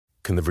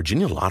Can the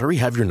Virginia Lottery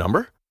have your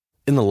number?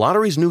 In the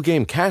lottery's new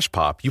game Cash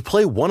Pop, you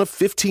play one of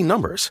 15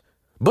 numbers.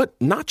 But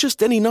not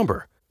just any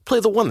number. Play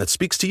the one that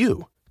speaks to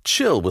you.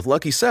 Chill with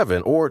Lucky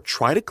 7 or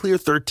try to clear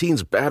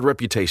 13's bad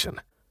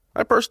reputation.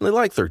 I personally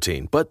like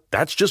 13, but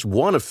that's just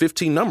one of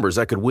 15 numbers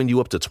that could win you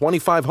up to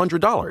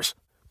 $2,500.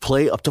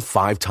 Play up to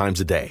 5 times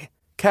a day.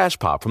 Cash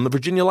Pop from the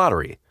Virginia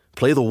Lottery.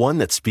 Play the one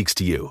that speaks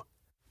to you.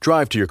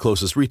 Drive to your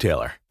closest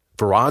retailer.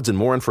 For odds and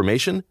more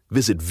information,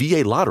 visit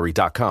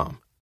VALottery.com.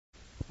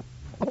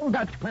 Old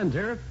Dutch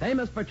Cleanser,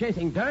 famous for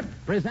chasing dirt,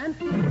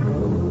 presents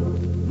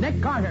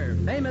Nick Carter,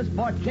 famous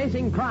for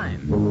chasing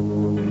crime.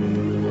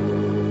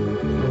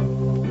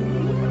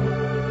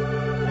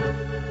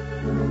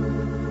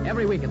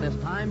 Every week at this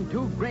time,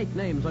 two great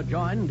names are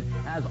joined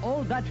as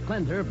Old Dutch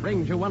Cleanser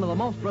brings you one of the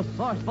most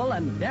resourceful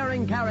and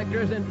daring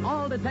characters in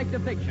all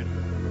detective fiction,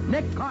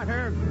 Nick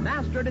Carter,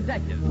 Master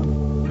Detective.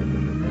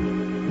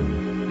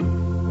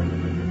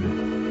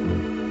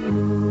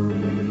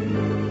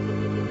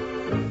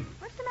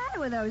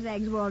 With those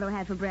eggs Waldo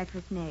had for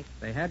breakfast, Nick?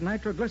 They had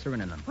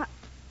nitroglycerin in them. What?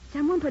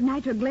 Someone put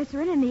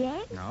nitroglycerin in the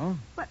eggs? No.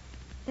 What?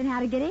 Then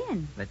how'd it get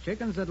in? The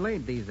chickens that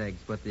laid these eggs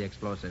put the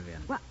explosive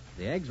in. What?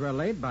 The eggs were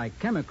laid by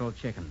chemical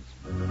chickens.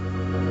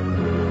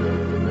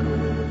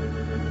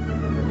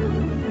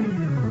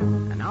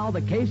 And now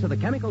the case of the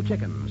chemical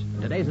chickens.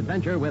 Today's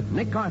adventure with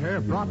Nick Carter,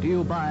 brought to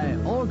you by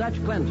Old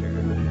Dutch Cleanser.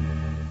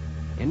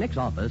 In Nick's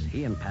office,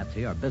 he and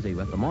Patsy are busy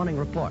with the morning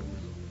reports.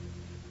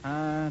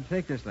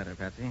 Take this letter,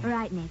 Patsy. All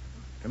right, Nick.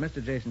 To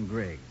Mr. Jason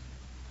Griggs.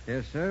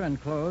 Here, sir,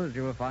 enclosed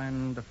you will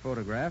find a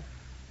photograph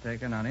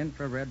taken on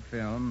infrared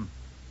film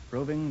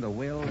proving the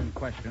will in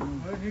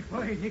question. Oh, Nick,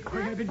 boy,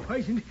 I've been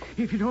poisoned.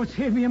 If you don't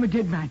save me, I'm a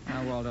dead man.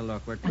 Now, Walter,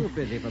 look, we're too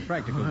busy for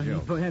practical Nick,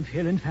 jokes. boy, I'm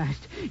failing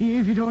fast.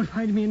 If you don't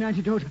find me an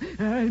antidote,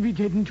 I'll be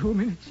dead in 2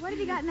 minutes. What have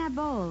you got in that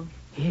bowl?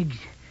 Eggs.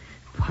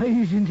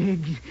 Poisoned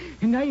eggs.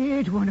 And I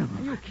ate one of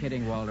them. Are you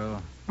kidding,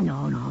 Waldo?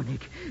 No,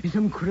 Nick.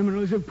 Some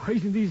criminals have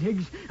poisoned these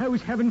eggs I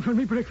was having for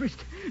my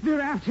breakfast.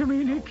 They're after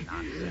me, Nick.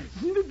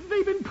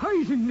 They've been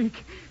poisoned,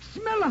 Nick.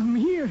 Smell of them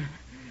here.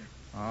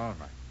 All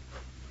right.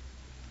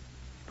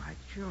 By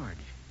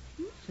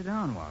George. Sit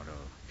down, Waldo.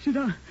 Sit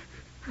down.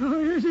 Oh,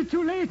 is it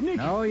too late, Nick?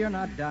 No, you're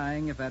not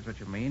dying, if that's what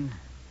you mean.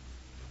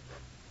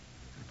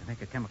 To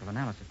make a chemical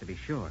analysis to be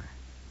sure.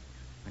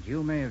 But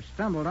you may have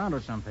stumbled onto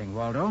something,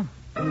 Waldo.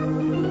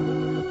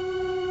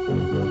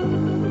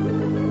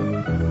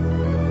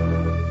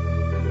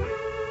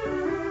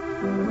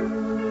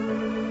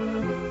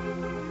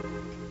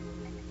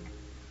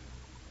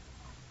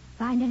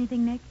 Find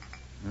anything, Nick?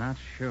 Not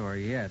sure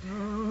yet.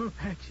 Oh,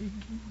 Patsy,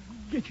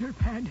 get your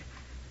pad.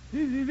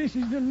 This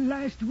is the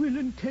last will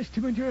and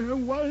testament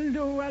of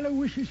Waldo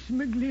Aloysius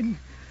McGlynn,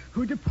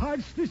 who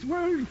departs this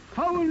world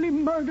foully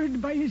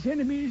murdered by his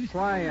enemies.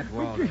 Quiet,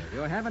 Waldo.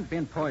 You haven't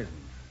been poisoned.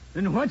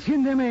 Then what's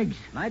in them eggs?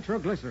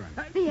 Nitroglycerin.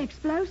 The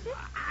explosive?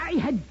 I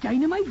had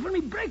dynamite for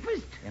me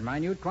breakfast. In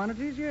minute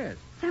quantities, yes.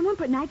 Someone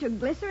put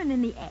nitroglycerin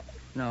in the eggs?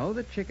 No,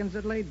 the chickens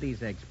that laid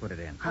these eggs put it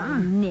in. Oh,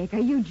 Nick, are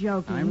you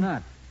joking? I'm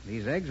not.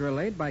 These eggs were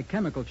laid by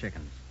chemical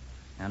chickens.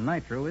 And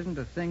nitro isn't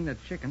a thing that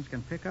chickens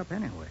can pick up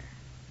anywhere.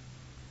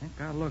 I think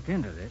I'll look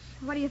into this.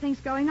 What do you think's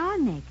going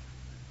on, Nick?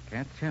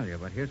 Can't tell you,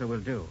 but here's what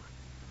we'll do.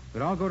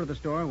 We'll all go to the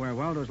store where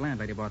Waldo's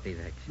landlady bought these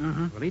eggs.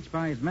 Uh-huh. We'll each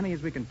buy as many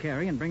as we can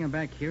carry and bring them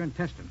back here and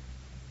test them.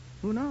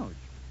 Who knows?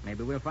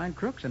 Maybe we'll find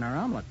crooks in our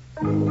omelet.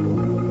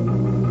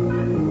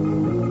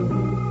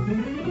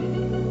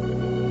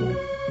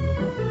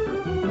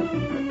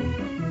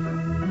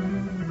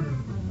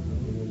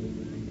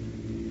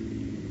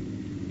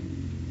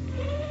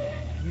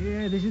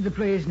 Yeah, this is the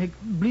place, Nick.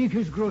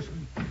 Bleeker's Grocery.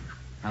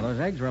 Now, those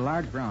eggs were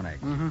large brown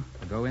eggs. Uh-huh.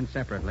 We'll go in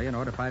separately and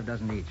order 5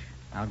 dozen each.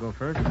 I'll go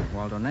first,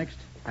 Waldo next,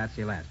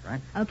 Patsy last,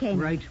 right? Okay.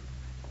 Nick. Right.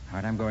 All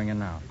right, I'm going in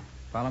now.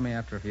 Follow me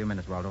after a few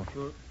minutes, Waldo.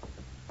 Sure.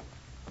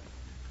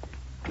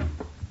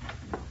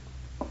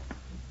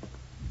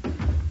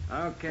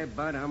 Okay,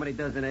 Bud, how many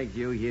dozen eggs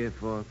you here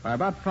for?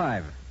 About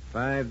 5.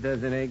 5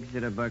 dozen eggs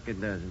at $1 a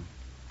dozen.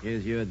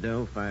 Here's your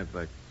dough,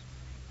 $5.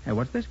 Hey,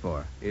 what's this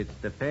for? It's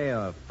the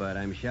payoff, Bud.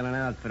 I'm shelling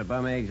out for the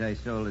bum eggs I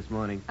sold this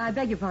morning. I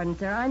beg your pardon,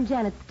 sir. I'm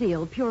Janet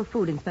Steele, Pure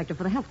Food Inspector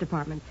for the Health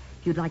Department.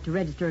 If you'd like to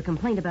register a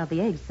complaint about the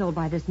eggs sold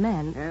by this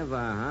man. Have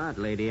a heart,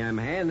 lady. I'm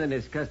handing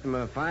this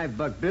customer a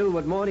 $5 bill.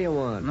 What more do you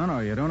want? No,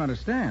 you don't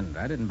understand.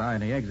 I didn't buy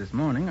any eggs this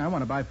morning. I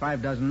want to buy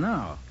 5 dozen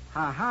now.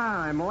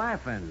 Ha-ha, I'm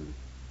laughing.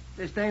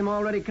 This dame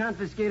already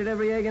confiscated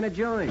every egg in a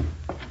joint.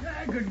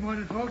 Good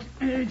morning, folks.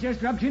 Just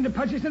dropped in to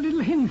purchase a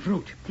little hen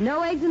fruit.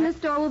 No eggs in this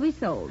store will be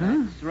sold.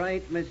 That's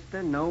right,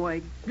 mister. No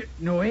eggs.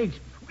 No eggs.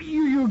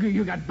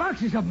 You got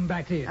boxes of them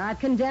back there. I've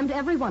condemned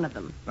every one of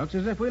them. Looks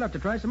as if we'll have to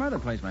try some other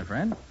place, my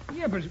friend.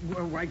 Yeah, but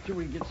why can't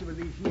we get some of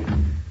these here?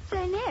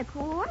 Say, Nick,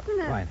 what in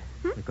the... Quiet.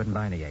 We couldn't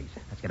buy any eggs.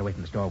 Let's get away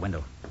from the store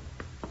window.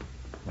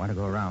 Want to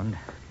go around,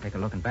 take a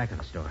look in back of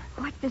the store.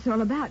 What's this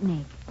all about,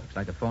 Nick? Looks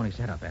like a phony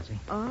setup, Patsy.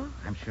 Oh?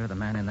 I'm sure the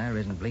man in there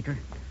isn't Bleeker.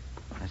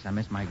 Unless I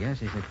miss my guess,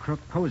 he's a crook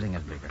posing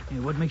as Bleeker.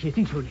 What makes you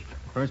think so, Nick?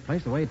 First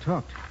place, the way he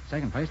talked.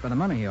 Second place, by the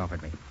money he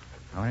offered me.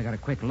 I only got a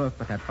quick look,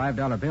 but that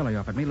 $5 bill he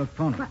offered me looked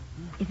phony. What?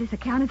 Is this a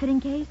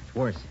counterfeiting case? It's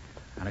worse.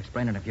 I'll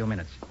explain in a few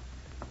minutes.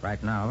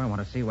 Right now, I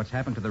want to see what's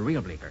happened to the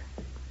real Bleeker.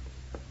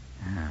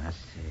 Let's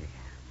see.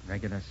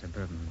 Regular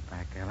suburban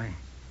back alley.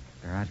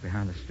 Garage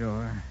behind the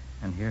store.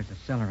 And here's the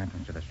cellar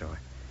entrance to the store.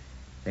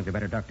 Think we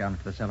better duck down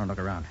into the cellar and look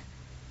around.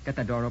 Get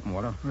that door open,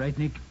 Waldo. Right,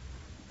 Nick.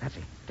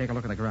 Patsy, take a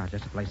look in the garage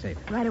just to play safe.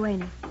 Right away,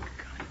 Nick.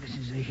 This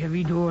is a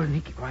heavy door,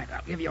 Nick. Right,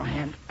 I'll give you a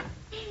hand.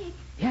 Nick,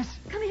 Yes?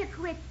 come here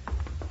quick.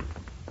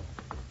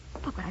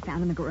 Look what I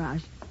found in the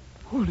garage.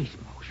 Holy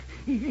smokes.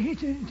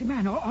 It's a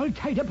man all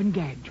tied up and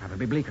gagged.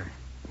 Probably Bleeker.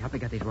 Help me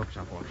get these ropes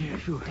off, Waldo. Yeah,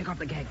 sure. Take off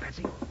the gag,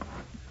 Patsy.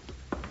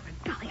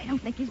 Golly, I don't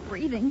think he's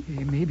breathing.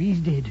 Maybe he's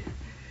dead.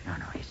 No,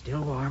 he's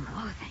still warm.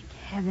 Oh, thank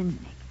heavens,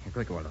 Nick. Here,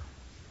 quick, Waldo.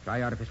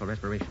 Try artificial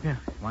respiration. Yeah.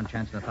 One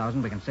chance in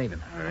 1,000, we can save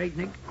him. All right,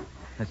 Nick.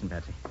 Listen,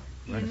 Patsy.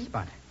 We're at a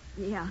spot.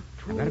 Yeah.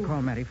 I've got to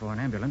call Matty for an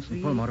ambulance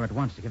and pull motor at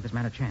once to give this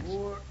man a chance.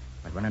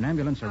 But when an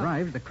ambulance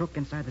arrives, the crook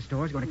inside the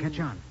store is going to catch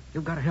on.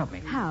 You've got to help me.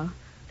 How?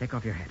 Take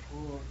off your hat.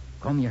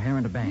 Comb your hair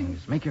into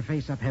bangs. Make your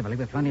face up heavily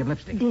with plenty of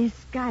lipstick.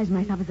 Disguise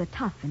myself as a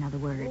tough, in other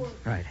words.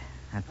 Right.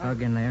 That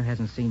thug in there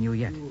hasn't seen you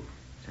yet,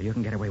 so you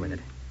can get away with it.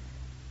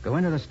 Go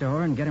into the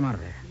store and get him out of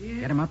there.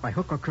 Get him out by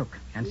hook or crook,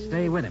 and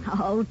stay with him.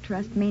 Oh,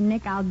 trust me,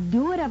 Nick. I'll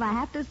do it if I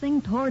have to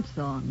sing torch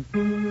songs.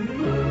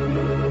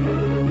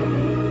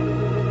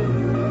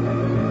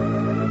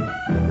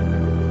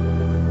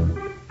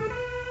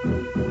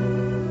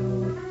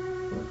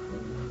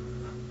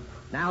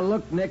 Now,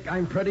 look, Nick,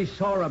 I'm pretty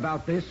sore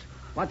about this.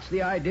 What's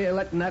the idea of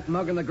letting that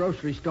mug in the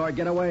grocery store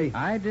get away?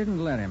 I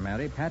didn't let him,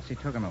 Matty. Patsy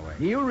took him away.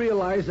 Do you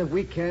realize that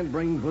we can't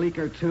bring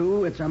Bleeker,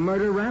 too? It's a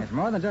murder rap? It's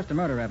more than just a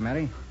murder rap,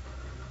 Matty.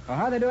 Well,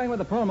 how are they doing with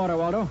the pull motor,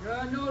 Waldo?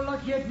 No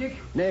luck yet, Nick.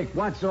 Nick,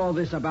 what's all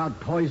this about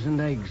poisoned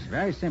eggs?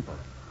 Very simple.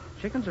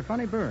 Chickens are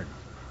funny birds.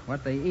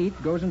 What they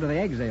eat goes into the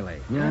eggs they lay.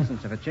 For Yeah?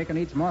 instance, if a chicken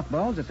eats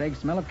mothballs, its eggs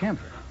smell of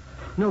camphor.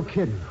 No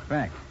kidding.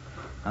 Fact.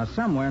 Now,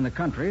 somewhere in the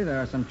country, there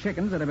are some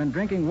chickens that have been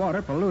drinking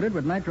water polluted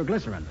with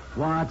nitroglycerin.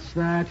 What's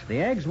that? The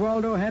eggs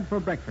Waldo had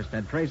for breakfast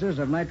had traces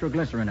of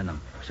nitroglycerin in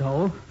them.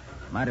 So?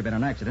 Might have been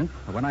an accident,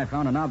 but when I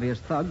found an obvious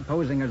thug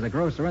posing as a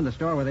grocer in the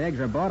store where the eggs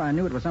are bought, I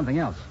knew it was something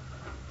else.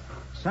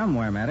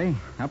 Somewhere, Matty,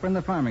 up in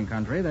the farming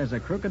country, there's a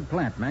crooked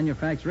plant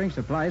manufacturing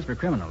supplies for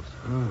criminals.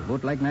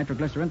 Bootleg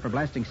nitroglycerin for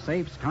blasting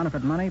safes,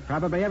 counterfeit money,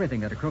 probably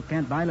everything that a crook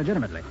can't buy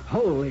legitimately.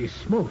 Holy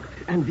smoke.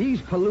 And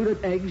these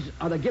polluted eggs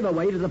are the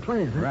giveaway to the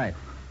plant. Huh? Right.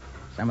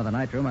 Some of the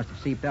nitro must have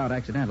seeped out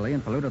accidentally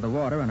and polluted the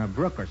water in a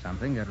brook or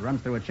something that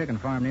runs through a chicken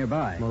farm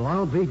nearby. Well,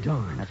 I'll be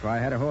darned. That's why I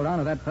had to hold on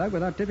to that thug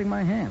without tipping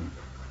my hand.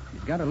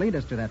 He's got to lead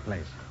us to that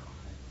place.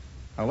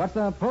 Oh, what's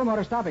the pull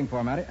motor stopping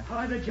for, Matty?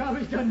 Oh, the job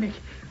is done, Nick.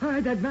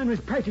 That man was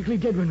practically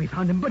dead when we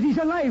found him, but he's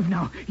alive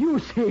now. You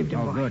saved him,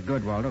 Oh, boy.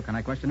 good, Waldo. Can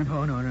I question him?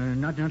 Oh, no,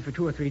 not for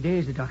 2 or 3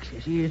 days, the doc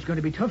says. It's going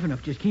to be tough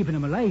enough just keeping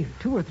him alive.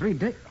 2 or 3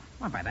 days?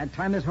 Well, by that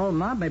time, this whole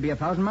mob may be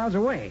 1,000 miles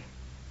away.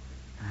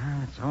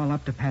 It's all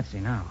up to Patsy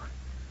now.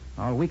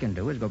 All we can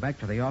do is go back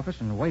to the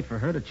office and wait for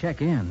her to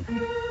check in.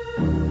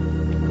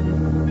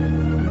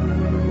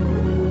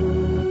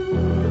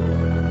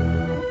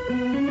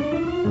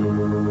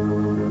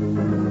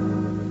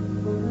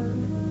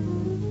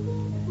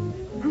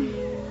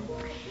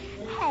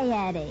 Hey,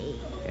 Eddie.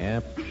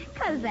 Yep.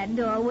 Close that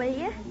door, will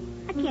you?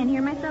 I can't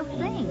hear myself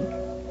think.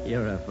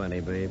 You're a funny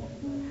babe.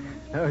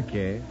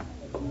 Okay.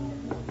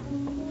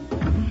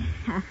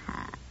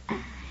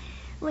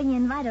 When you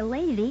invite a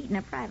lady to eat in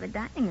a private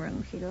dining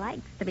room, she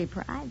likes to be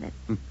private.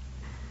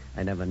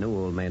 I never knew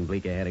old man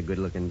Bleeker had a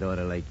good-looking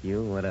daughter like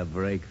you. What a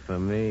break for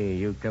me.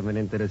 You coming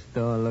into the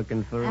store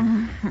looking for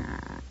him? How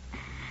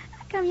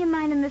come you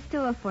minding the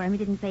store for him? He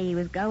didn't say he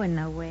was going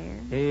nowhere.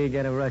 He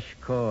got a rush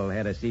call.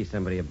 Had to see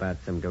somebody about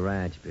some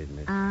garage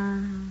business.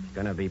 He's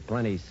gonna be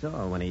plenty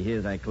sore when he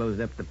hears I closed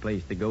up the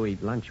place to go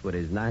eat lunch with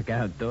his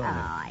knockout daughter.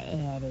 Oh,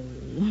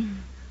 Eddie.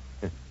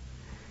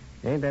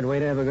 Ain't that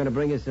waiter ever gonna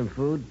bring us some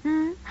food?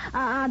 Huh?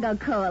 I'll go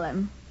call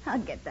him. I'll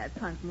get that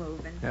punk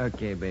moving.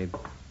 Okay, babe.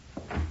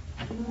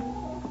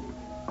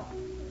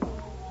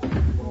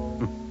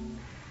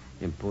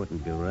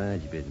 Important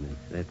garage business.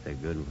 That's a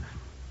good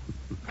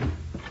one.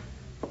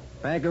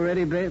 Back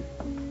already, babe?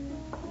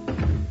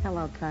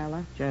 Hello,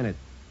 Tyler. Janet.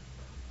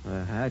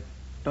 I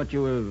thought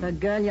you were... The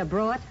girl you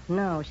brought?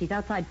 No, she's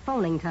outside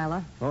phoning,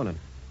 Tyler. Phoning.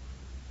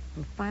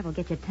 In 5 will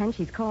get you 10.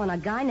 She's calling a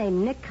guy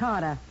named Nick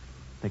Carter.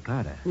 Nick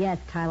Carter. Yes,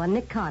 Tyler,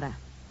 Nick Carter.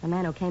 The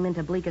man who came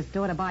into Bleeker's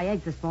store to buy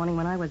eggs this morning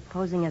when I was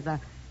posing as a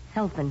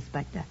health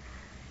inspector.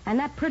 And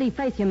that pretty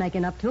face you're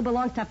making up to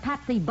belongs to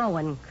Patsy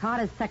Bowen,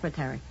 Carter's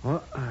secretary.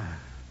 Well,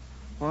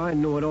 I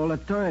knew it all the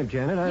time,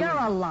 Janet. You're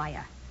a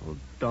liar. Well,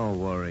 don't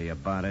worry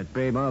about it,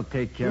 babe. I'll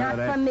take care Not of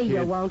that for me, kid.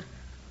 you won't.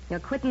 You're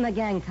quitting the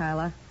gang,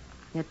 Tyler.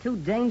 You're too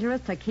dangerous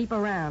to keep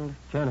around.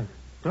 Janet.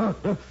 So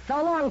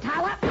long,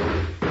 Tyler.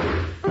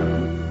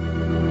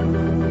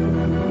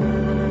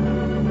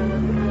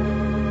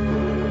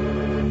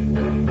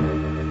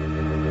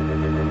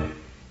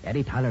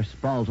 Eddie Tyler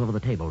sprawls over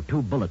the table,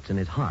 2 bullets in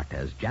his heart,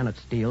 as Janet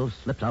Steele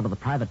slips out of the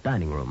private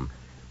dining room.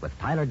 With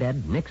Tyler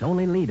dead, Nick's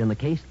only lead in the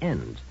case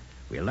ends.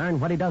 We'll learn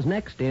what he does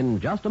next in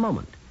just a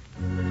moment.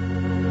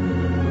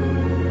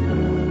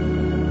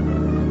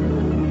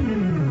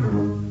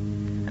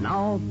 And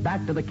now,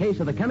 back to the case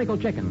of the chemical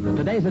chickens and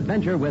today's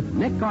adventure with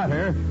Nick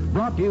Carter,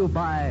 brought to you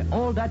by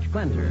Old Dutch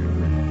Cleanser.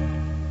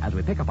 As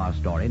we pick up our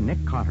story,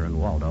 Nick Carter and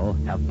Waldo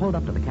have pulled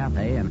up to the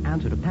cafe and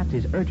answer to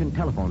Patsy's urgent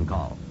telephone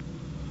call.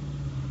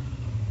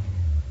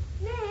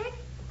 Nick?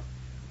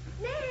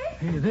 Nick?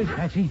 Hey, this,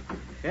 Patsy.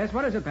 Yes,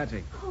 what is it,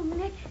 Patsy? Oh,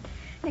 Nick.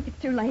 Nick,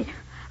 it's too late.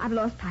 I've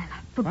lost Tyler.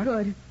 For What?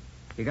 good.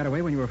 You got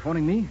away when you were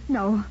phoning me?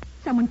 No.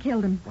 Someone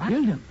killed him. What?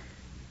 Killed him?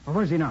 Well,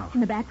 where's he now? In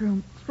the back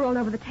room. Sprawled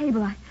over the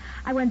table.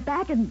 I went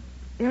back and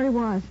there he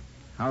was.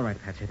 All right,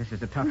 Patsy. This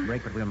is a tough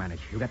break, but we'll manage.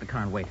 You get the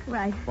car and wait.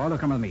 Right. Waldo,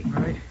 come with me.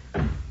 All right.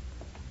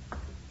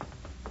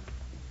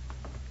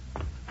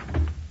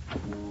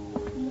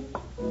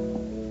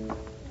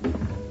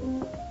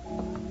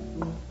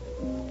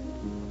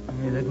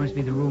 That must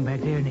be the room back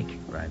there, Nick.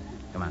 Right.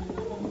 Come on.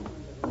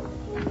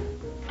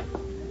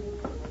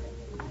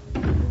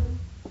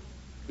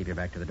 Keep your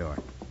back to the door.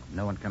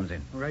 No one comes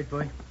in. All right,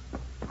 boy.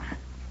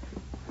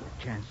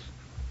 Chance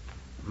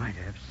might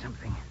have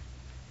something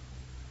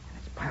in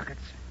its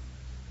pockets.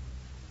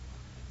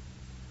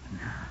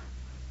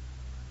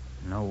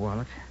 No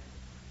wallet.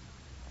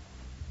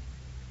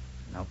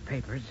 No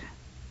papers.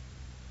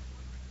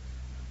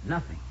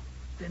 Nothing.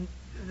 Then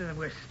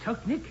we're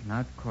stuck, Nick.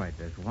 Not quite.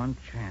 There's one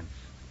chance.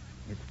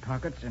 His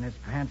pockets and his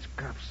pants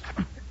cuffs.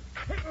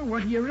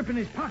 What are you ripping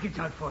his pockets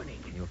out for, Nick?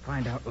 You'll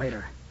find out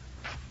later.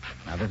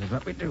 Now, this is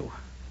what we do.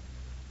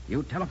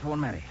 You telephone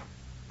Matty.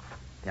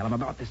 Tell him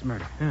about this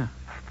murder. Yeah.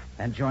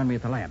 Then join me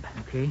at the lab.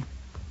 Okay.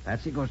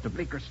 Patsy goes to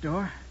Bleeker's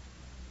store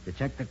to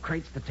check the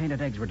crates the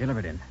tainted eggs were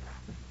delivered in.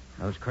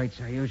 Those crates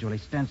are usually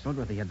stenciled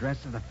with the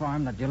address of the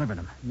farm that delivered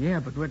them. Yeah,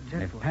 but what's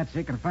that If for?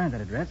 Patsy can find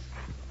that address,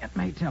 it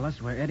may tell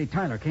us where Eddie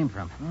Tyler came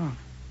from. Oh.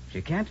 If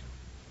she can't,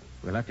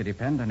 we'll have to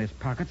depend on his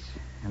pockets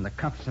and the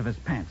cuffs of his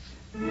pants.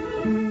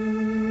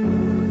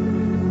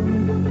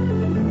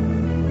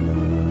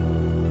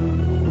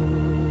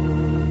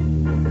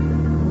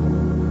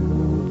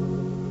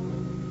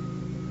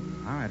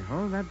 All right,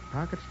 hold that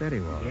pocket steady,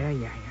 Waldo.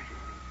 Yeah.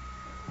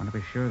 Want to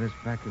be sure this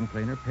vacuum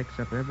cleaner picks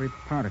up every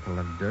particle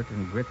of dirt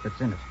and grit that's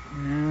in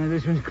it.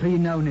 This one's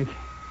clean now, Nick.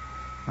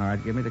 All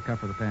right, give me the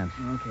cuff of the pants.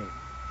 Okay.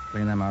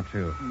 Clean them out,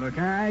 too. Look,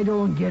 I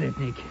don't get it,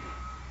 Nick.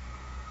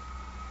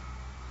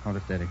 Hold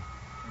it steady.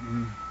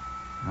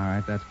 All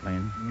right, that's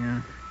clean.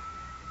 Yeah.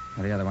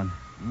 Now the other one.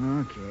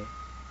 Okay.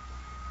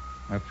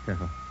 Oops,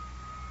 careful.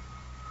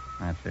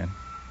 That's it.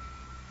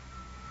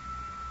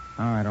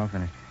 All right, all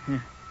finished. Yeah.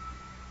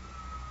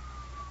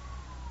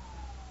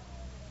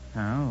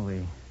 Now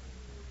we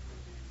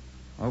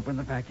open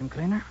the vacuum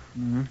cleaner.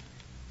 Mm-hmm.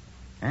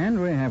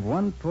 And we have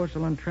one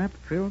porcelain trap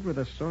filled with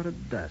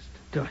assorted dust.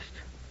 Dust.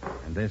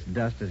 And this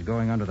dust is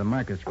going under the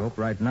microscope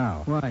right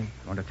now. Why?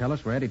 Going to tell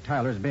us where Eddie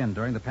Tyler's been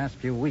during the past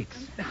few weeks.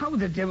 How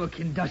the devil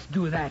can dust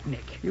do that,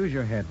 Nick? Use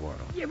your head,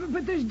 Waldo. Yeah,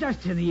 but there's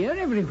dust in the air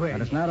everywhere.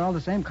 But it's not all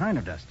the same kind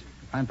of dust.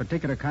 You find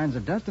particular kinds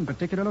of dust in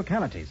particular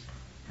localities.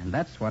 And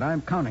that's what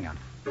I'm counting on.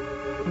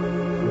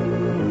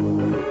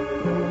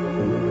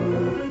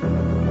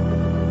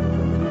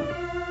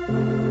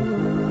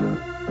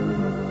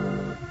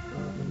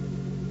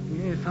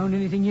 You found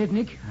anything yet,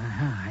 Nick?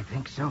 I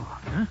think so.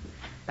 Huh?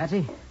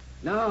 Patsy,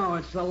 No,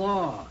 it's the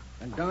law.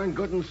 And darn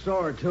good and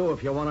sore, too,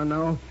 if you want to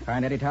know.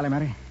 find Eddie Tyler,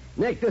 Matty?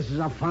 Nick, this is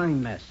a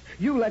fine mess.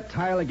 You let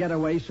Tyler get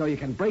away so you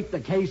can break the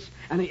case,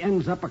 and he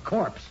ends up a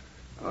corpse.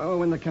 Oh,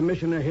 when the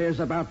commissioner hears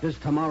about this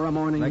tomorrow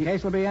morning... The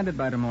case will be ended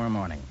by tomorrow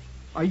morning.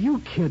 Are you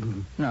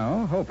kidding?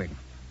 No, hoping.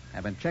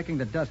 I've been checking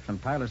the dust from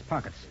Tyler's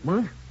pockets.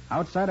 What?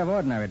 Outside of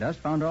ordinary dust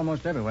found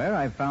almost everywhere,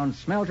 I've found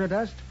smelter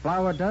dust,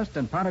 flour dust,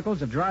 and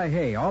particles of dry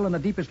hay, all in the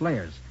deepest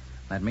layers.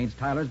 That means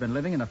Tyler's been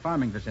living in a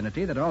farming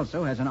vicinity that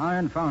also has an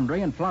iron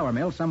foundry and flour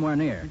mill somewhere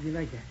near. How'd you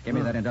like that? Give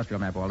me that industrial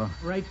map, Waldo.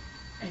 Right.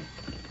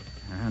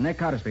 Nick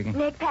Carter speaking.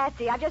 Nick,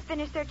 Patsy, I've just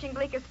finished searching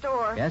Bleeker's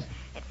store. Yes?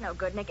 It's no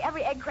good, Nick.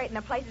 Every egg crate in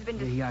the place has been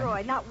Yeah.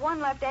 destroyed. Not one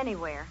left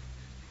anywhere.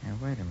 Yeah,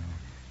 wait a minute.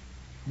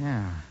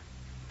 Yeah.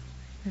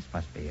 This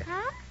must be it.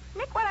 Huh?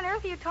 Nick, what on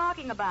earth are you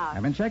talking about?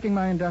 I've been checking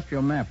my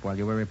industrial map while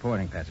you were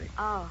reporting, Patsy.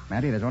 Oh.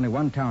 Matty, there's only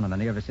one town in the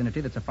near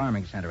vicinity that's a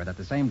farming center and at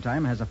the same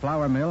time has a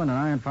flour mill and an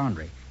iron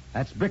foundry.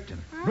 That's Brickton.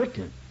 Huh?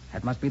 Brickton.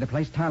 That must be the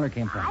place Tyler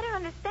came from. I don't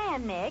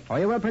understand, Nick. Oh,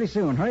 you will pretty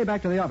soon. Hurry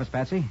back to the office,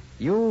 Patsy.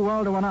 You,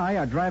 Waldo, and I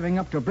are driving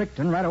up to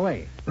Brickton right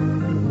away.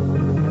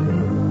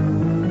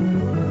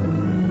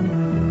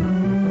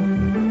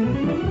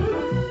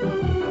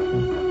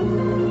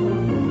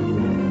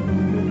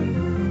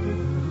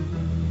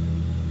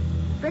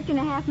 Brickton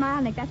a half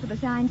mile, Nick. That's what the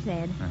sign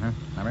said. Uh-huh.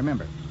 Now,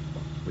 remember,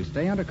 we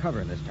stay under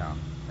cover in this town.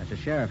 There's a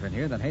sheriff in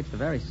here that hates the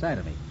very sight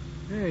of me.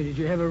 Hey, did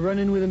you have a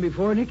run-in with him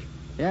before, Nick?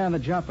 Yeah, in the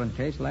Joplin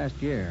case last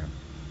year.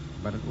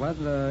 But it was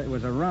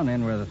a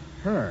run-in with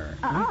her.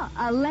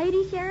 A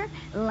lady sheriff?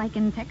 Like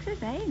in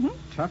Texas, eh?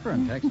 Tougher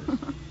in Texas.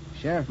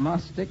 Sheriff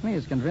Moss Stickney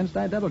is convinced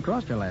I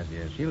double-crossed her last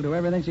year. She'll do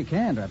everything she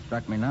can to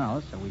obstruct me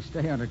now, so we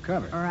stay under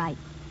cover. All right.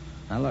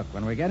 Now, look,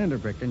 when we get into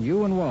Brickton,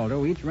 you and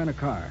Waldo each rent a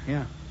car.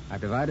 Yeah. I've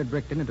divided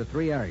Brickton into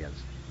 3 areas.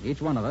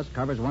 Each one of us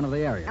covers one of the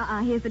areas.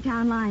 Here's the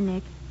town line,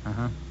 Nick.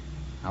 Uh-huh.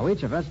 Now,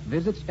 each of us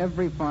visits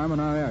every farm in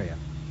our area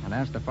and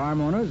asks the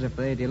farm owners if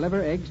they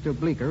deliver eggs to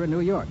Bleecker in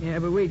New York. Yeah,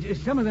 but wait,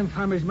 some of them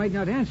farmers might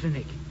not answer,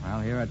 Nick. Well,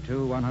 here are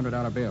 2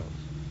 $100 bills.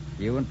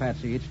 You and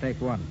Patsy each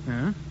take one.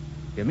 Huh?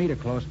 If you meet a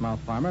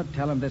close-mouth farmer,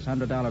 tell him this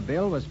 $100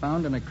 bill was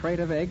found in a crate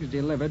of eggs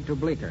delivered to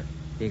Bleecker.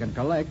 He can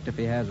collect if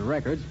he has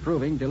records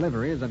proving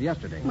delivery as of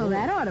yesterday. Well,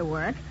 that ought to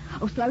work.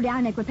 Oh, slow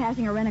down, Nick. We're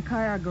passing a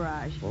rent-a-car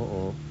garage.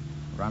 Uh-oh.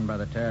 Run by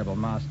the terrible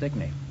Ma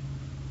Stickney.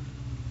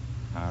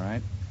 All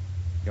right.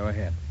 Go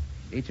ahead.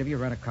 Each of you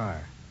rent a car.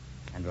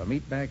 And we'll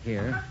meet back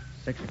here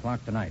 6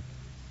 o'clock tonight.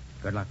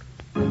 Good luck.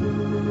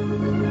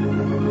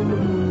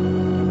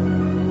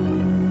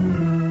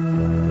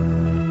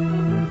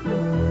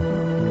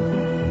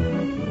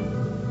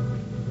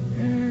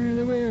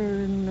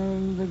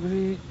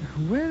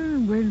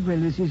 Well,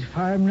 this is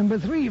farm number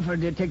 3 for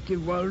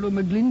Detective Waldo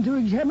McGlynn to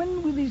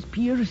examine with his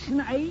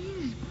piercing eyes.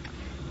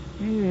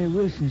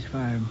 Wilson's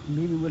farm.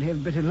 Maybe we'll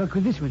have better luck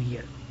with this one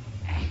here.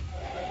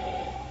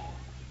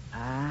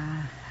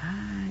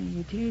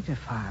 It ain't a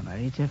farmer.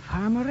 It's a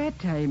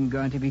farmerette I'm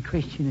going to be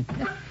questioning.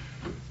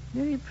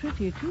 Very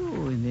pretty,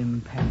 too, in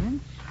them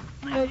pants.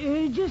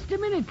 Just a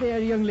minute there,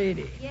 young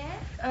lady.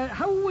 Yes?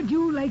 How would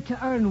you like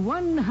to earn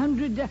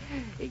 100...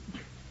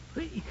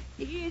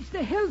 It's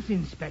the health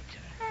inspector.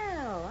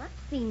 Oh,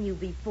 I've seen you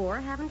before,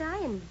 haven't I,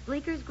 in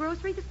Bleeker's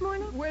grocery this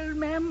morning? Well,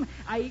 ma'am,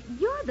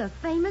 You're the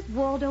famous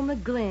Waldo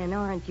McGlynn,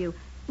 aren't you?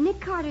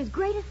 Nick Carter's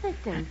great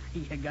assistant.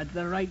 You got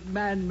the right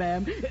man,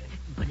 ma'am.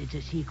 But it's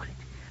a secret.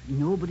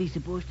 Nobody's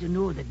supposed to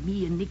know that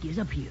me and Nick is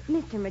up here.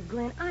 Mr.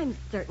 McGlynn, I'm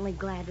certainly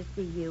glad to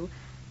see you.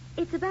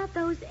 It's about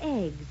those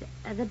eggs,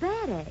 the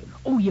bad eggs.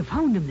 Oh, you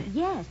found them then?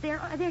 Yes, they're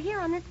here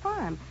on this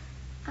farm.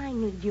 I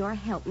need your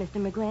help, Mr.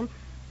 McGlynn.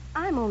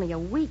 I'm only a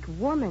weak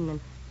woman, and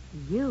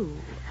you...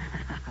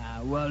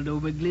 Waldo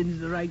McGlynn's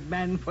the right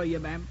man for you,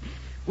 ma'am.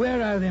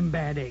 Where are them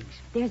bad eggs?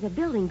 There's a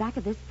building back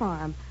of this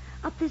farm.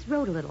 Up this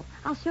road a little.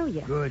 I'll show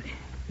you. Good.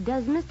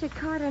 Does Mr.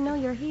 Carter know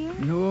you're here?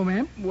 No,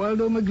 ma'am.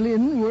 Waldo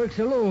McGlynn works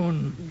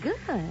alone.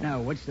 Good.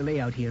 Now, what's the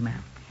layout here,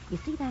 ma'am? You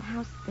see that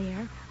house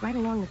there, right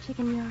along the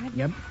chicken yard?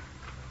 Yep.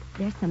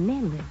 There's some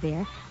men live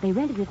there. They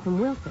rented it from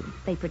Wilson.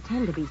 They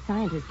pretend to be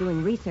scientists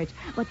doing research,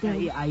 but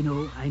they're... I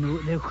know.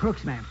 They're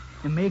crooks, ma'am.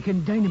 They're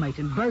making dynamite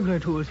and burglar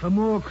tools for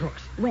more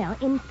crooks. Well,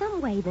 in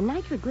some way, the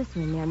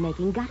nitroglycerin they're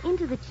making got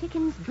into the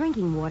chicken's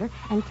drinking water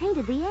and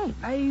tainted the eggs.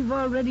 I've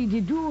already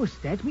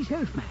deduced that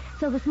myself, ma'am.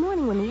 So this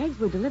morning, when the eggs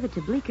were delivered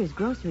to Bleeker's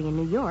grocery in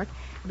New York,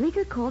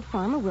 Bleeker called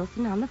Farmer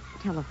Wilson on the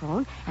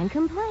telephone and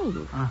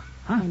complained.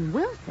 And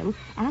Wilson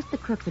asked the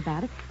crooks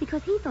about it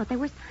because he thought they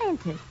were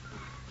scientists.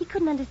 He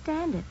couldn't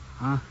understand it.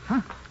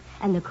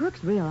 And the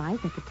crooks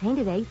realized that the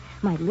tainted eggs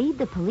might lead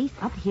the police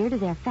up here to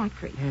their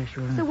factory. Yeah,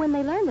 sure. So when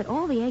they learned that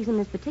all the eggs in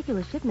this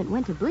particular shipment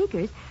went to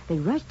Bleeker's, they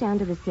rushed down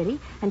to the city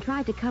and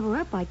tried to cover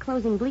up by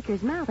closing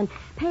Bleeker's mouth and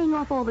paying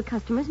off all the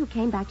customers who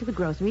came back to the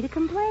grocery to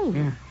complain.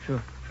 Yeah,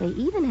 sure. They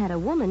even had a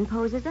woman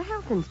pose as a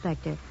health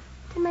inspector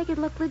to make it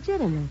look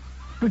legitimate.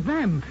 But,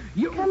 ma'am,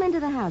 you... Come into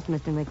the house,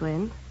 Mr.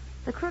 McGlynn.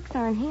 The crooks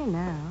aren't here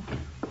now.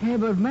 Hey,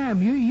 but, ma'am,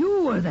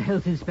 you were the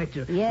health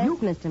inspector. Yes,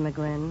 Mr.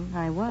 McGlynn,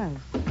 I was.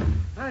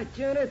 Hi,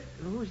 Janet.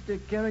 Who's the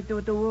character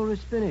with the roll of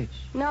spinach?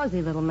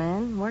 Nosy little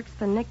man. Works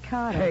for Nick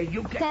Carter. Hey,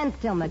 you can't... Stand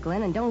still,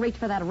 McGlynn, and don't reach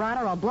for that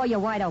rod or I'll blow you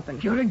wide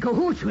open. You're in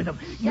cahoots with him.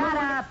 Shut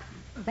up!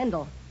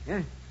 Bindle.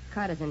 Yeah?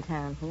 Carter's in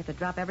town. You have to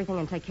drop everything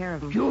and take care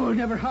of him. You'll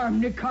never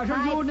harm Nick Carter.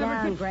 Pipe You'll never...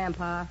 down,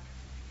 Grandpa.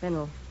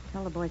 Bindle,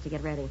 tell the boys to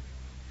get ready.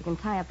 You can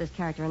tie up this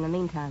character in the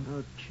meantime.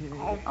 Okay.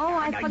 Oh,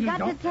 I now, you forgot to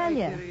don't tell take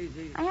you. it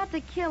easy. I had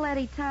to kill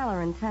Eddie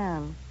Tyler in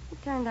town. He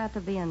turned out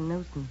to be a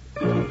nuisance.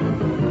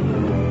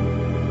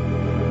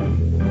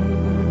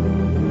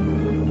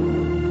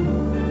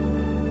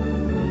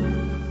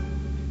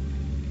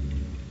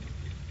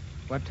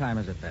 What time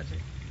is it, Patsy?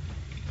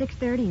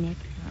 6:30, Nick.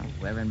 Oh,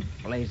 where in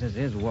blazes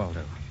is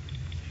Waldo?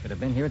 Should have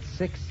been here at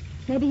 6.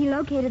 Maybe he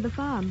located the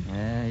farm.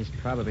 Yeah, he's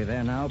probably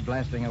there now,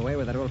 blasting away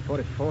with that old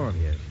 44 of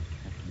his.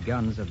 That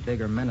gun's a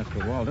bigger menace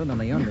to Waldo than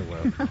the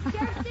underworld.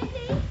 Sheriff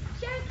Stickney!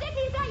 Sheriff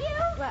Stickney, is that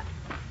you? What?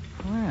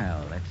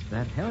 Well, that's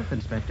that health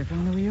inspector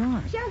from New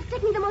York. Sheriff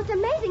Stickney, the most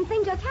amazing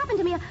thing just happened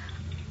to me.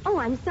 Oh,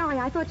 I'm sorry.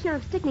 I thought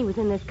Sheriff Stickney was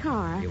in this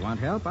car. You want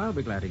help? I'll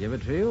be glad to give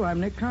it to you. I'm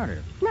Nick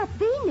Carter. Not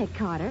the Nick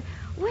Carter.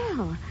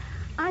 Well,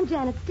 I'm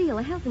Janet Steele,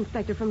 a health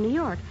inspector from New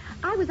York.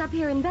 I was up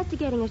here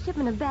investigating a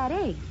shipment of bad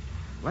eggs.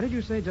 What did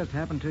you say just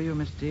happened to you,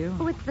 Miss Steele?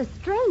 Oh, it's the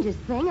strangest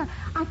thing.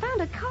 I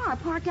found a car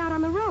parked out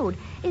on the road.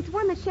 It's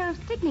one that Sheriff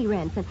Stickney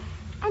rents.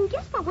 And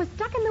guess what was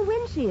stuck in the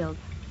windshield?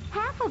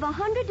 Half of a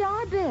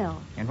 $100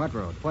 bill. In what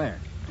road? Where?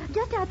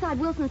 Just outside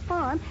Wilson's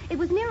farm. It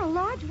was near a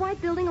large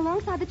white building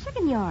alongside the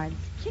chicken yards.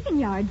 Chicken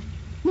yards?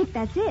 Nick,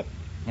 that's it.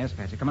 Yes,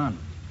 Patsy, come on.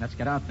 Let's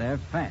get out there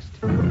fast.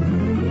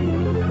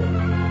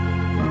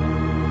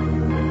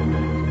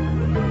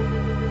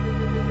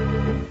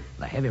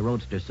 The heavy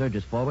roadster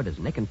surges forward as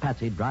Nick and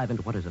Patsy drive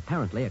into what is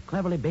apparently a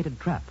cleverly baited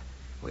trap.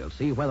 We'll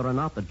see whether or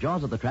not the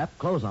jaws of the trap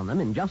close on them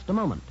in just a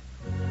moment.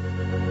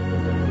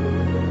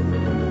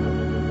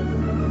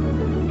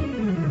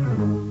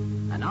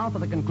 Now for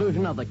the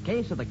conclusion of the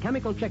case of the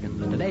chemical chickens.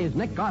 Today's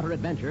Nick Carter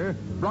adventure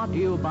brought to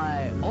you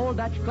by Old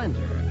Dutch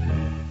Cleanser.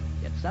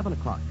 It's 7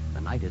 o'clock. The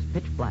night is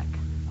pitch black.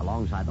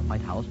 Alongside the White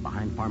House,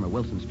 behind Farmer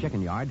Wilson's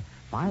chicken yard,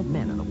 5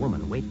 men and a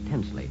woman wait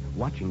tensely,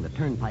 watching the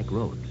turnpike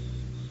road.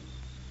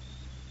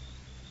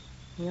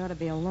 He ought to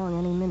be along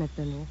any minute,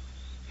 Bindle.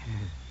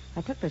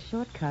 I took the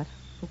shortcut.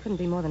 He couldn't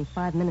be more than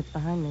 5 minutes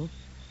behind me.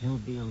 He'll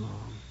be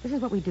along. This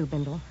is what we do,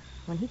 Bindle.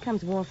 When he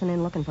comes waltzing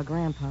in looking for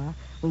Grandpa,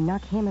 we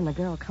knock him and the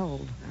girl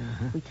cold.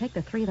 We take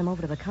the 3 of them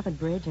over to the covered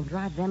bridge and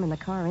drive them in the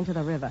car into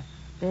the river.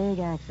 Big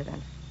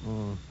accident.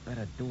 Oh,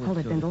 better do it. Hold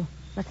it, Bindle.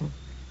 Listen.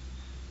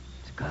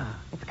 It's a car.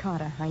 It's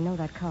Carter. I know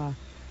that car.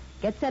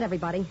 Get set,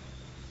 everybody.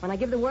 When I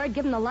give the word,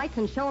 give them the lights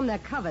and show them they're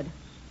covered.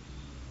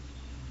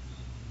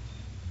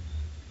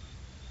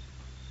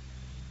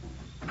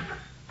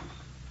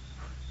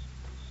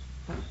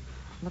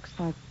 Looks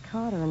like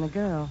Carter and the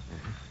girl.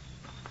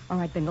 All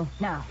right, Bindle.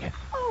 Now. Yeah.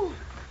 Oh,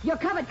 you're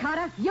covered,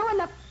 Carter. You and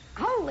the...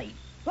 Holy...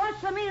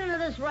 What's the meaning of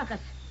this ruckus?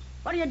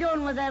 What are you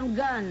doing with them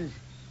guns?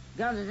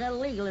 Guns is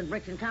illegal in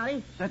Brixton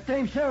County. That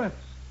same sheriff.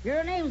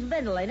 Your name's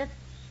Bindle, ain't it?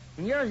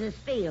 And yours is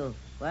Steele.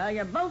 Well,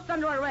 you're both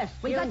under arrest.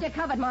 We got you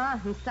covered, Ma.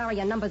 I'm sorry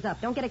your number's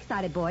up. Don't get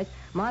excited, boys.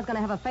 Ma's going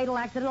to have a fatal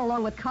accident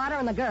along with Carter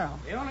and the girl.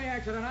 The only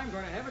accident I'm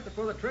going to have is to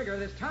pull the trigger of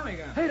this Tommy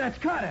gun. Hey, that's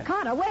Carter.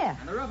 Carter, where?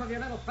 On the roof of your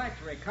little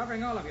factory,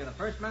 covering all of you. The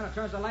first man who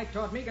turns the light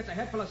toward me gets a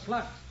head full of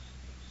slugs.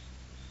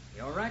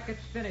 Your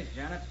racket's finished,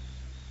 Janet.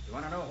 You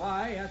want to know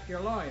why? Ask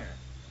your lawyer.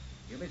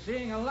 You'll be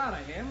seeing a lot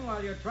of him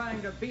while you're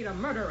trying to beat a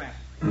murder rap.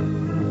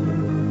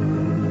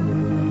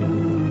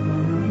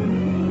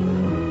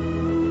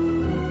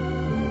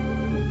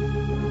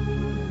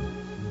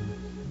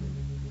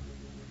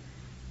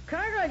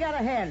 Carter, I gotta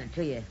hand it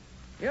to you.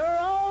 You're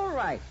all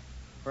right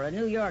for a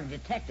New York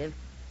detective.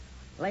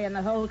 Laying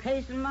the whole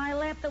case in my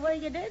lap the way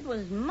you did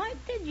was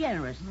mighty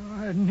generous.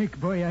 Oh, Nick,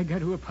 boy, I got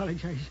to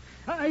apologize.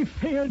 I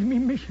failed me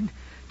mission.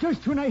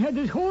 Just when I had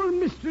this whole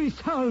mystery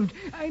solved,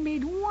 I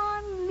made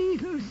one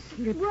little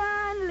slip.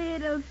 One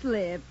little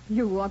slip.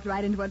 You walked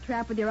right into a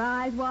trap with your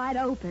eyes wide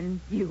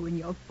open. You and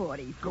your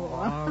 44.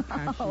 Oh,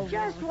 Patsy.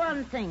 Just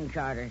one thing,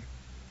 Carter.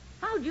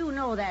 How'd you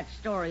know that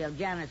story of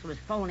Janice was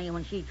phony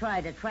when she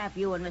tried to trap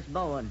you and Miss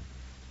Bowen?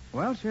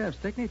 Well, Sheriff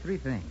Stickney, 3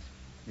 things.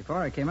 Before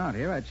I came out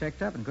here, I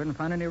checked up and couldn't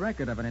find any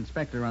record of an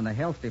inspector on the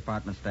health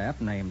department staff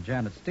named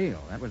Janet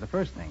Steele. That was the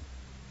first thing.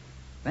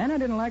 Then I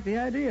didn't like the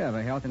idea of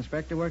a health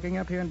inspector working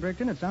up here in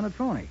Brickton. It sounded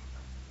phony.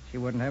 She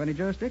wouldn't have any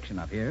jurisdiction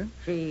up here.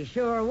 She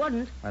sure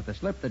wouldn't. But the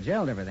slip that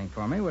gelled everything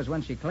for me was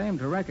when she claimed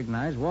to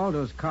recognize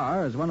Waldo's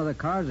car as one of the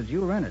cars that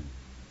you rented.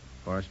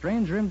 For a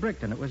stranger in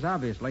Brickton, it was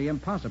obviously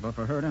impossible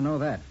for her to know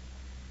that.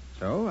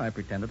 So I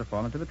pretended to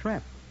fall into the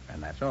trap.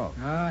 And that's all.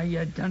 Ah,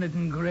 you done it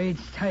in great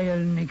style,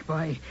 Nick,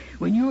 boy.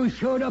 When you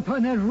showed up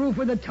on that roof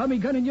with a Tommy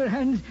gun in your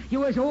hands,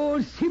 you was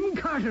old Sim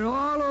Carter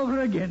all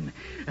over again.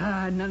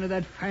 Ah, none of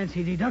that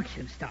fancy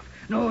deduction stuff.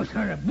 No,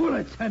 sir,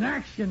 bullets and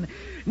action.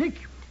 Nick,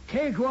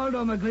 take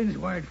Waldo McGlynn's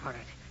word for it.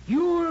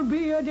 You'll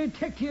be a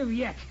detective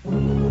yet.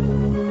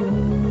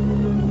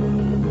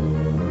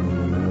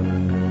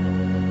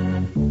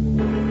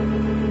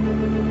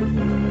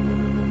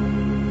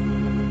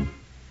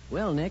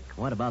 Well, Nick,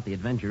 what about the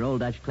adventure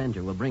Old Dutch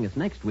Cleanser will bring us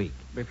next week?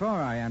 Before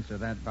I answer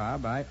that,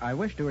 Bob, I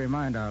wish to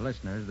remind our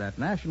listeners that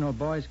National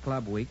Boys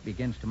Club Week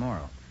begins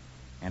tomorrow.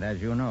 And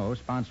as you know,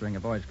 sponsoring a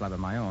boys' club of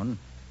my own,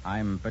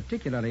 I'm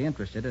particularly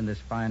interested in this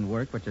fine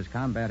work which is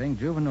combating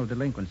juvenile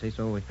delinquency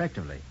so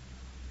effectively.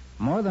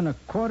 More than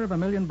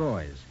 250,000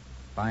 boys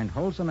find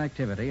wholesome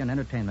activity and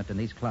entertainment in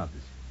these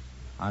clubs.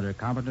 Under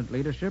competent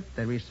leadership,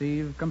 they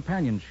receive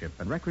companionship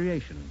and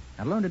recreation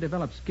and learn to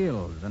develop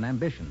skills and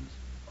ambitions.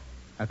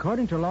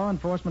 According to law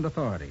enforcement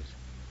authorities,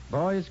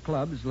 boys'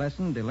 clubs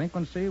lessen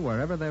delinquency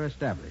wherever they're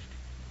established.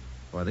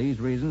 For these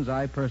reasons,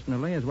 I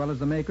personally, as well as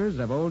the makers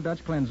of Old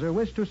Dutch Cleanser,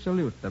 wish to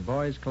salute the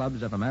boys'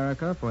 clubs of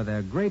America for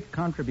their great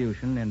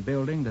contribution in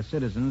building the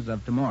citizens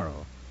of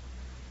tomorrow.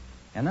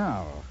 And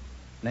now,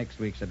 next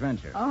week's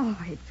adventure. Oh,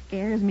 it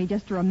scares me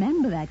just to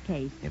remember that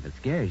case. If it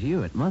scares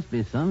you, it must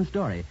be some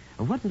story.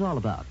 What's it all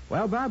about?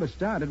 Well, Bob, it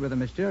started with the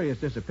mysterious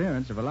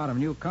disappearance of a lot of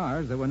new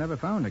cars that were never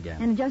found again.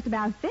 And just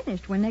about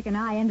finished when Nick and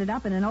I ended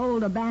up in an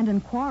old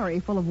abandoned quarry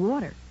full of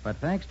water. But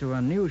thanks to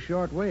a new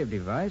shortwave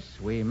device,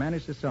 we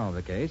managed to solve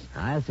the case.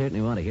 I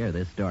certainly want to hear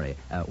this story.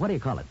 What do you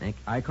call it, Nick?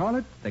 I call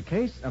it the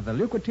case of the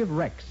lucrative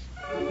Rex.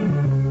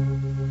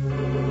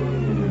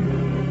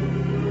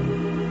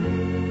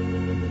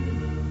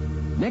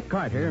 Nick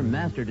Carter,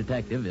 Master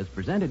Detective, is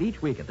presented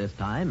each week at this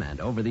time and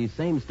over these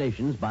same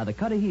stations by the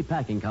Cudahy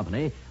Packing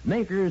Company,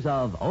 makers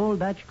of Old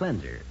Dutch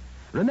Cleanser.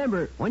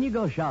 Remember, when you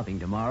go shopping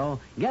tomorrow,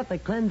 get the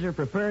cleanser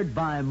preferred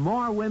by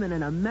more women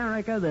in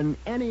America than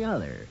any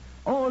other.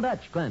 Old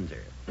Dutch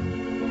Cleanser.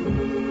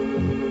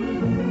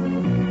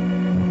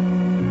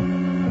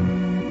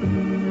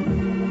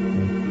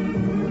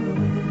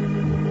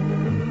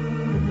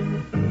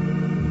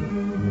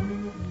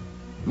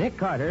 Nick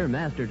Carter,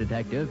 Master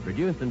Detective,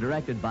 produced and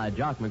directed by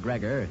Jock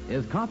McGregor,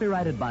 is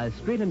copyrighted by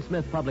Street and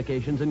Smith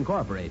Publications,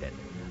 Incorporated.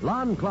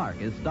 Lon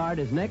Clark is starred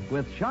as Nick,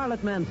 with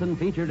Charlotte Manson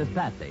featured as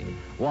Patsy.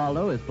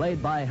 Waldo is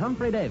played by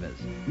Humphrey Davis.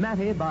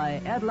 Mattie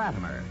by Ed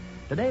Latimer.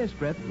 Today's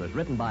script was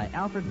written by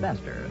Alfred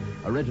Bester.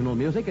 Original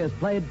music is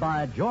played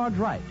by George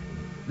Wright.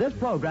 This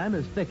program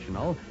is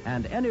fictional,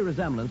 and any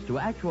resemblance to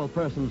actual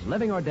persons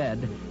living or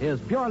dead is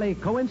purely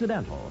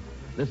coincidental.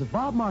 This is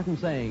Bob Martin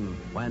saying,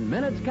 when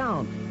minutes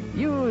count,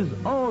 use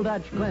Old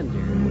Dutch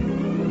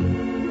Cleanser.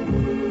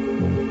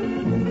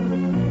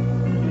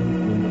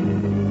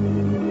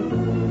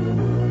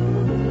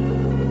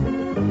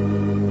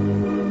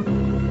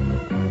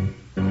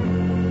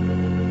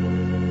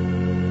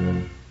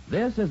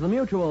 This is the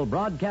Mutual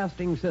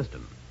Broadcasting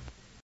System.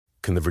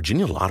 Can the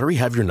Virginia Lottery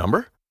have your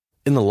number?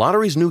 In the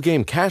lottery's new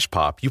game Cash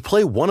Pop, you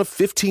play one of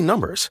 15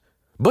 numbers.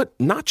 But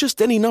not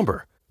just any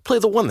number. Play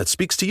the one that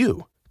speaks to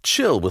you.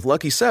 Chill with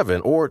Lucky 7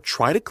 or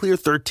try to clear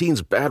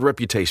 13's bad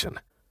reputation.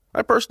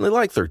 I personally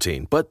like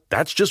 13, but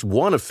that's just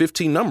one of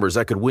 15 numbers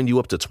that could win you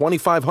up to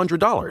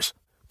 $2,500.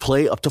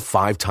 Play up to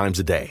 5 times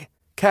a day.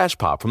 Cash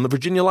Pop from the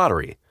Virginia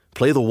Lottery.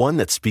 Play the one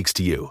that speaks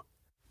to you.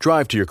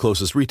 Drive to your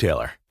closest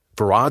retailer.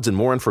 For odds and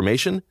more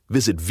information,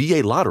 visit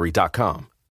VALottery.com.